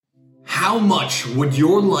How much would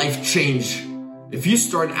your life change if you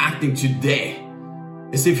start acting today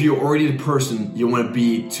as if you're already the person you want to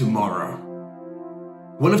be tomorrow?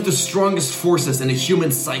 One of the strongest forces in the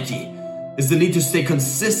human psyche is the need to stay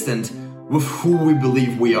consistent with who we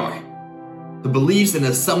believe we are. The beliefs and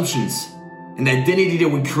assumptions and the identity that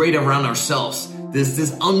we create around ourselves. There's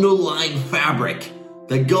this underlying fabric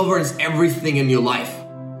that governs everything in your life.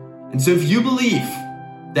 And so if you believe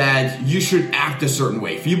that you should act a certain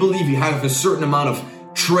way, if you believe you have a certain amount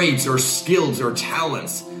of traits or skills or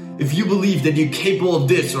talents, if you believe that you're capable of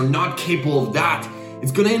this or not capable of that,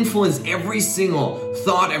 it's going to influence every single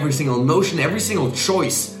thought, every single emotion, every single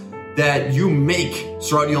choice that you make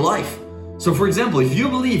throughout your life. So for example, if you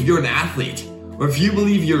believe you're an athlete, or if you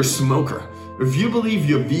believe you're a smoker, or if you believe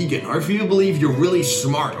you're vegan, or if you believe you're really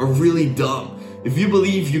smart or really dumb, if you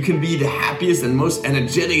believe you can be the happiest and most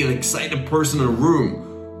energetic and excited person in a room,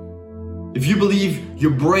 if you believe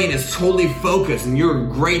your brain is totally focused and you're a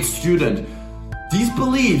great student, these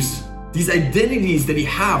beliefs, these identities that you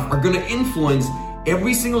have are going to influence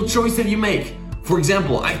every single choice that you make. For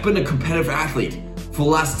example, I've been a competitive athlete for the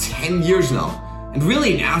last 10 years now, and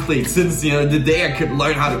really an athlete since the day I could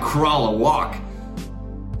learn how to crawl or walk.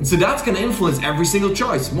 And so that's going to influence every single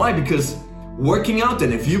choice. Why? Because working out,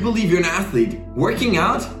 then, if you believe you're an athlete, working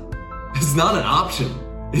out is not an option.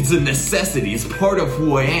 It's a necessity. It's part of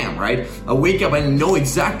who I am, right? I wake up and know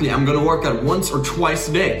exactly I'm going to work out once or twice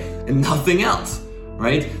a day and nothing else,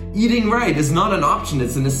 right? Eating right is not an option.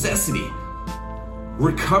 It's a necessity.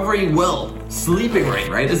 Recovering well, sleeping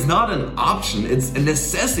right? It's not an option. It's a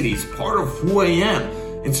necessity. It's part of who I am.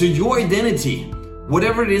 And so your identity,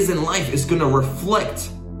 whatever it is in life, is going to reflect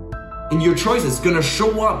in your choices. It's going to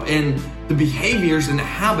show up in the behaviors and the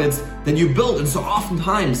habits that you build. And so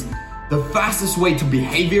oftentimes, the fastest way to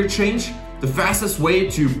behavior change, the fastest way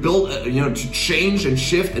to build, to change and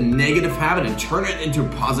shift a negative habit and turn it into a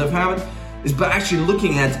positive habit is by actually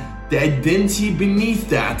looking at the identity beneath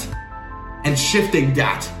that and shifting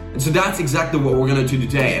that. And so that's exactly what we're going to do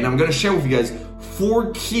today. And I'm going to share with you guys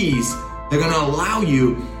 4 keys that are going to allow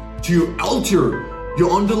you to alter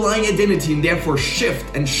your underlying identity and therefore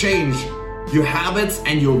shift and change your habits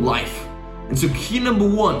and your life. And so key number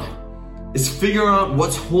 1 is figure out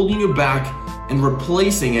what's holding you back and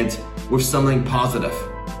replacing it with something positive.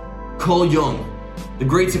 Carl Jung, the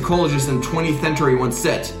great psychologist in the 20th century, once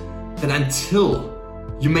said that until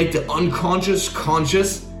you make the unconscious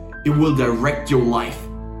conscious, it will direct your life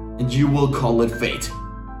and you will call it fate.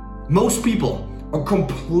 Most people are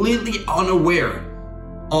completely unaware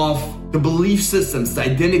of the belief systems, the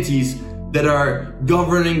identities that are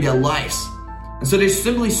governing their lives. And so they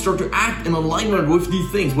simply start to act in alignment with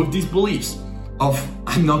these things, with these beliefs of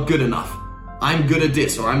I'm not good enough, I'm good at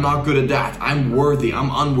this, or I'm not good at that, I'm worthy, I'm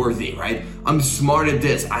unworthy, right? I'm smart at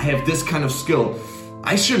this, I have this kind of skill.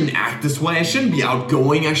 I shouldn't act this way, I shouldn't be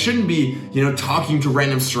outgoing, I shouldn't be, talking to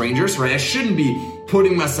random strangers, right? I shouldn't be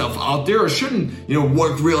putting myself out there, or shouldn't,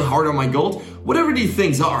 work real hard on my goals, whatever these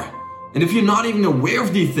things are. And if you're not even aware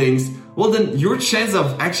of these things, well then your chance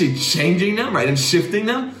of actually changing them, right, and shifting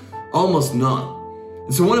them, almost none.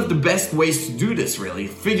 And so one of the best ways to do this, really,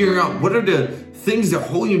 figuring out what are the things that are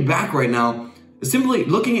holding you back right now, is simply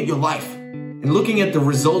looking at your life and looking at the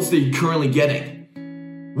results that you're currently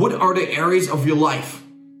getting. What are the areas of your life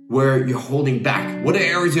where you're holding back? What are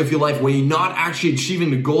areas of your life where you're not actually achieving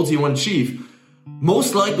the goals you want to achieve?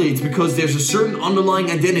 Most likely it's because there's a certain underlying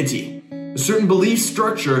identity, a certain belief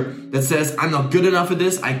structure that says, I'm not good enough at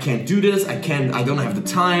this, I can't do this, I don't have the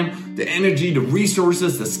time, the energy, the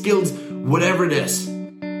resources, the skills, whatever it is.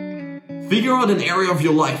 Figure out an area of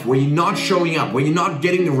your life where you're not showing up, where you're not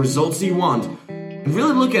getting the results you want, and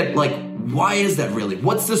really look at why is that really?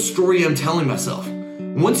 What's the story I'm telling myself?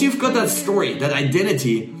 Once you've got that story, that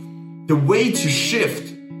identity, the way to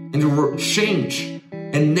shift and to change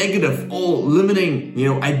a negative, all limiting,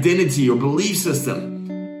 identity or belief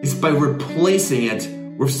system is by replacing it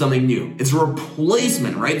with something new. It's a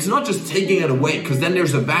replacement, right? It's not just taking it away, because then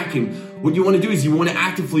there's a vacuum. What you want to do is you want to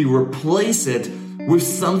actively replace it with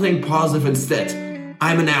something positive instead.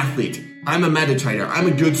 I'm an athlete. I'm a meditator. I'm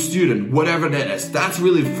a good student. Whatever that is. That's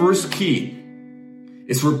really the first key.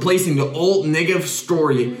 It's replacing the old negative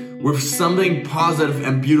story with something positive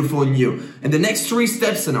and beautiful and new. And the next 3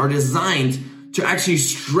 steps then are designed to actually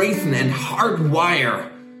strengthen and hardwire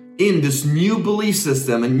in this new belief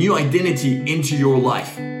system and new identity into your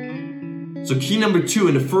life. So key number 2,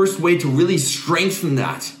 and the first way to really strengthen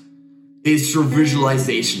that is through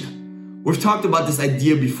visualization. We've talked about this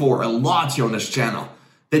idea before a lot here on this channel,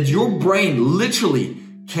 that your brain literally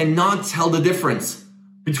cannot tell the difference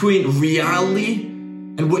between reality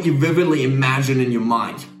and what you vividly imagine in your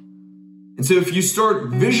mind. And so if you start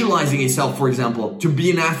visualizing yourself, for example, to be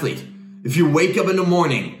an athlete, if you wake up in the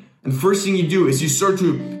morning and first thing you do is you start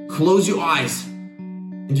to close your eyes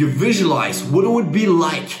and you visualize what it would be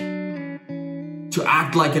like to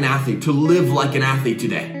act like an athlete, to live like an athlete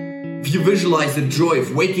today. If you visualize the joy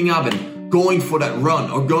of waking up and going for that run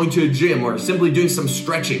or going to a gym or simply doing some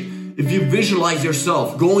stretching, if you visualize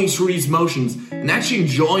yourself going through these motions and actually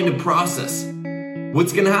enjoying the process,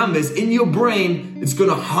 what's going to happen is in your brain, it's going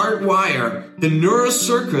to hardwire the neural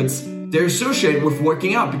circuits that are associated with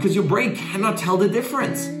working out because your brain cannot tell the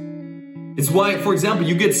difference. It's why, for example,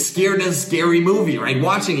 you get scared in a scary movie, right?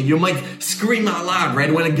 Watching it, you might scream out loud,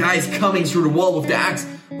 right? When a guy's coming through the wall with the axe.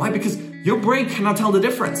 Why? Because your brain cannot tell the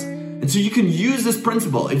difference. And so you can use this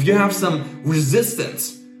principle if you have some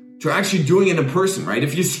resistance to actually doing it in person, right?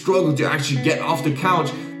 If you struggle to actually get off the couch,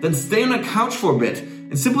 then stay on the couch for a bit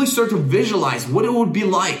and simply start to visualize what it would be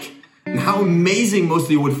like and how amazing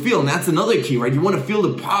mostly it would feel. And that's another key, right? You want to feel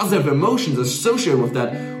the positive emotions associated with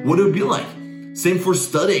that, what it would be like. Same for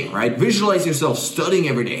studying, right? Visualize yourself studying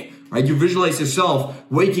every day, right? You visualize yourself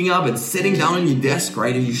waking up and sitting down on your desk,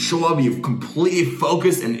 right? And you show up, you're completely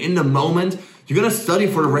focused and in the moment. You're going to study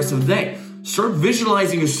for the rest of the day. Start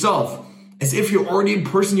visualizing yourself as if you're already the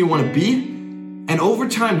person you want to be. And over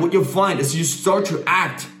time, what you'll find is you start to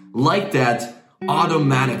act like that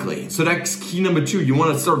automatically. So that's key number 2. You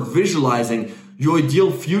want to start visualizing your ideal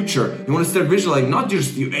future. You want to start visualizing not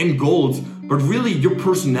just your end goals, but really your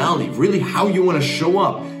personality, really how you want to show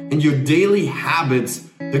up and your daily habits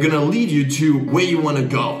that are going to lead you to where you want to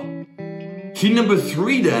go. Key number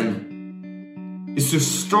 3 then is to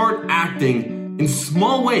start acting in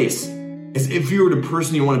small ways as if you're the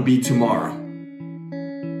person you want to be tomorrow.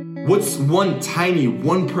 What's one tiny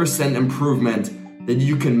 1% improvement that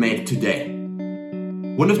you can make today?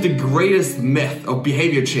 One of the greatest myths of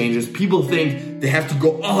behavior change is people think they have to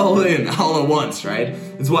go all in all at once, right?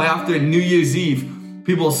 That's why after New Year's Eve,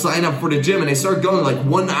 people sign up for the gym and they start going like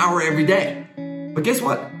 1 hour every day. But guess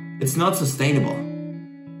what? It's not sustainable.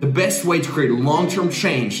 The best way to create long-term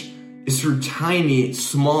change is through tiny,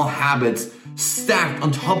 small habits stacked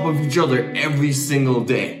on top of each other every single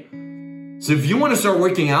day. So if you want to start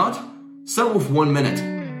working out, start with 1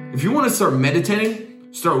 minute. If you want to start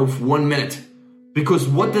meditating, start with 1 minute. Because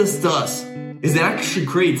what this does is it actually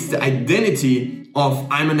creates the identity of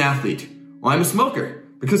I'm an athlete or I'm a smoker.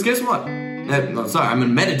 Because guess what? I'm a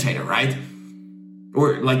meditator, right?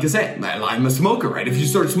 Or like I said, I'm a smoker, right? If you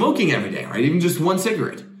start smoking every day, right? Even just 1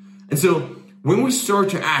 cigarette. And so when we start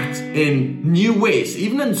to act in new ways,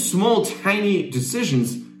 even in small, tiny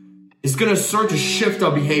decisions, it's going to start to shift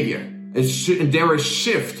our behavior. And there is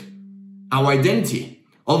shift our identity.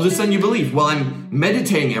 All of a sudden you believe, well, I'm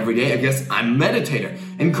meditating every day, I guess I'm a meditator.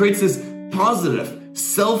 And creates this positive,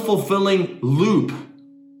 self-fulfilling loop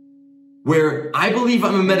where I believe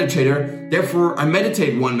I'm a meditator, therefore I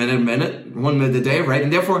meditate 1 minute a day, right?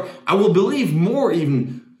 And therefore I will believe more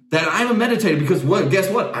even that I'm a meditator because guess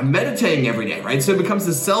what? I'm meditating every day, right? So it becomes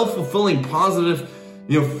this self-fulfilling positive,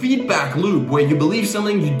 feedback loop where you believe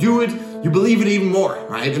something, you do it, you believe it even more,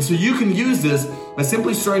 right? And so you can use this by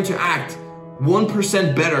simply starting to act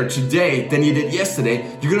 1% better today than you did yesterday.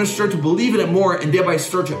 You're going to start to believe in it more and thereby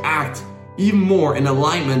start to act even more in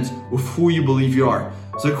alignment with who you believe you are.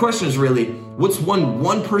 So the question is really, what's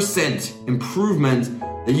 1% improvement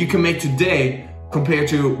that you can make today compared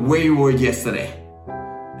to where you were yesterday?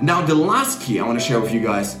 And now the last key I want to share with you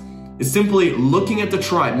guys is simply looking at the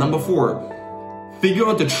tribe. Number 4, figure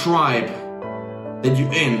out the tribe that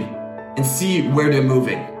you're in and see where they're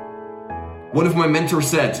moving. One of my mentors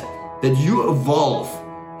said that you evolve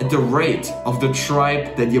at the rate of the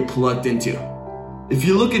tribe that you're plugged into. If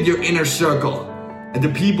you look at your inner circle, at the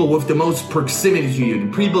people with the most proximity to you,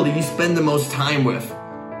 the people that you spend the most time with,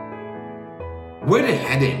 where are they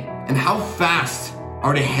heading and how fast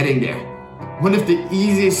are they heading there? One of the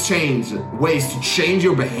easiest ways to change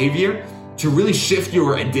your behavior, to really shift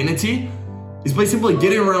your identity, is by simply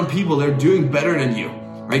getting around people that are doing better than you,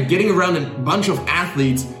 right? Getting around a bunch of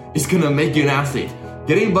athletes is gonna make you an athlete.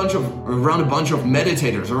 Getting around a bunch of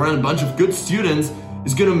meditators, around a bunch of good students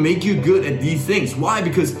is gonna make you good at these things. Why?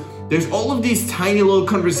 Because there's all of these tiny little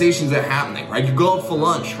conversations that are happening, right? You go out for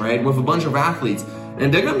lunch, right, with a bunch of athletes,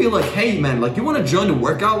 and they're gonna be like, hey man, like you wanna join the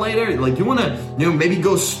workout later? Like you wanna, maybe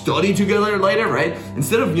go study together later, right?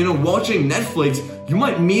 Instead of, watching Netflix, you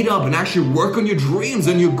might meet up and actually work on your dreams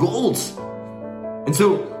and your goals. And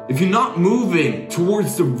so if you're not moving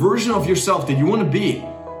towards the version of yourself that you wanna be,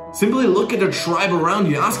 simply look at the tribe around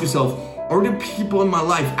you and ask yourself, are the people in my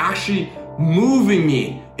life actually moving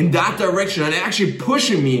me in that direction and actually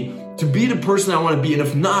pushing me to be the person I want to be? And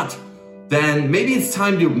if not, then maybe it's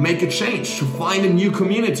time to make a change, to find a new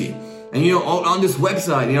community. And on this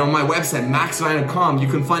website, my website, maxvine.com, you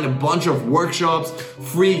can find a bunch of workshops,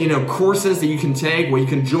 free, courses that you can take, where you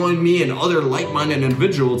can join me and other like-minded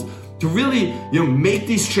individuals to really, make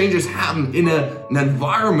these changes happen in an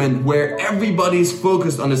environment where everybody's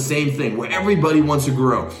focused on the same thing, where everybody wants to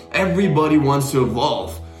grow, everybody wants to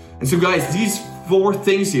evolve. And so guys, these 4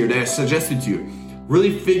 things here that I suggested to you,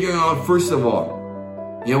 really figuring out, first of all,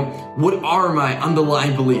 what are my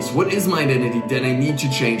underlying beliefs? What is my identity that I need to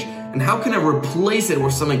change? And how can I replace it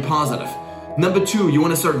with something positive? Number 2, you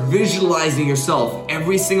want to start visualizing yourself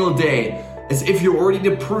every single day as if you're already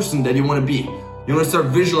the person that you want to be. You want to start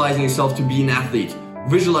visualizing yourself to be an athlete.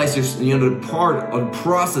 Visualize the part or the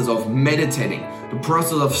process of meditating, the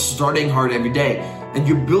process of starting hard every day, and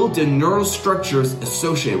you build the neural structures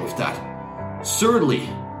associated with that. Thirdly,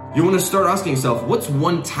 you want to start asking yourself, what's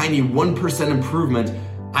one tiny 1% improvement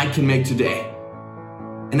I can make today?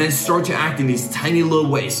 And then start to act in these tiny little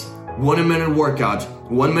ways. 1 minute workout,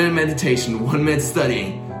 1 minute meditation, 1 minute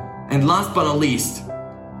studying. And last but not least,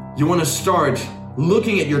 you want to start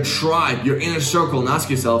looking at your tribe, your inner circle, and ask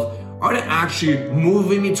yourself, are they actually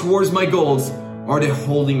moving me towards my goals, or are they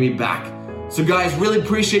holding me back? So guys, really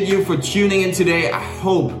appreciate you for tuning in today. I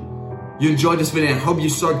hope you enjoyed this video. I hope you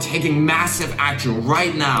start taking massive action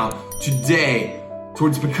right now, today,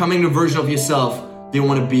 towards becoming the version of yourself that you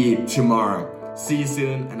want to be tomorrow. See you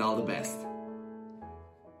soon, and all the best.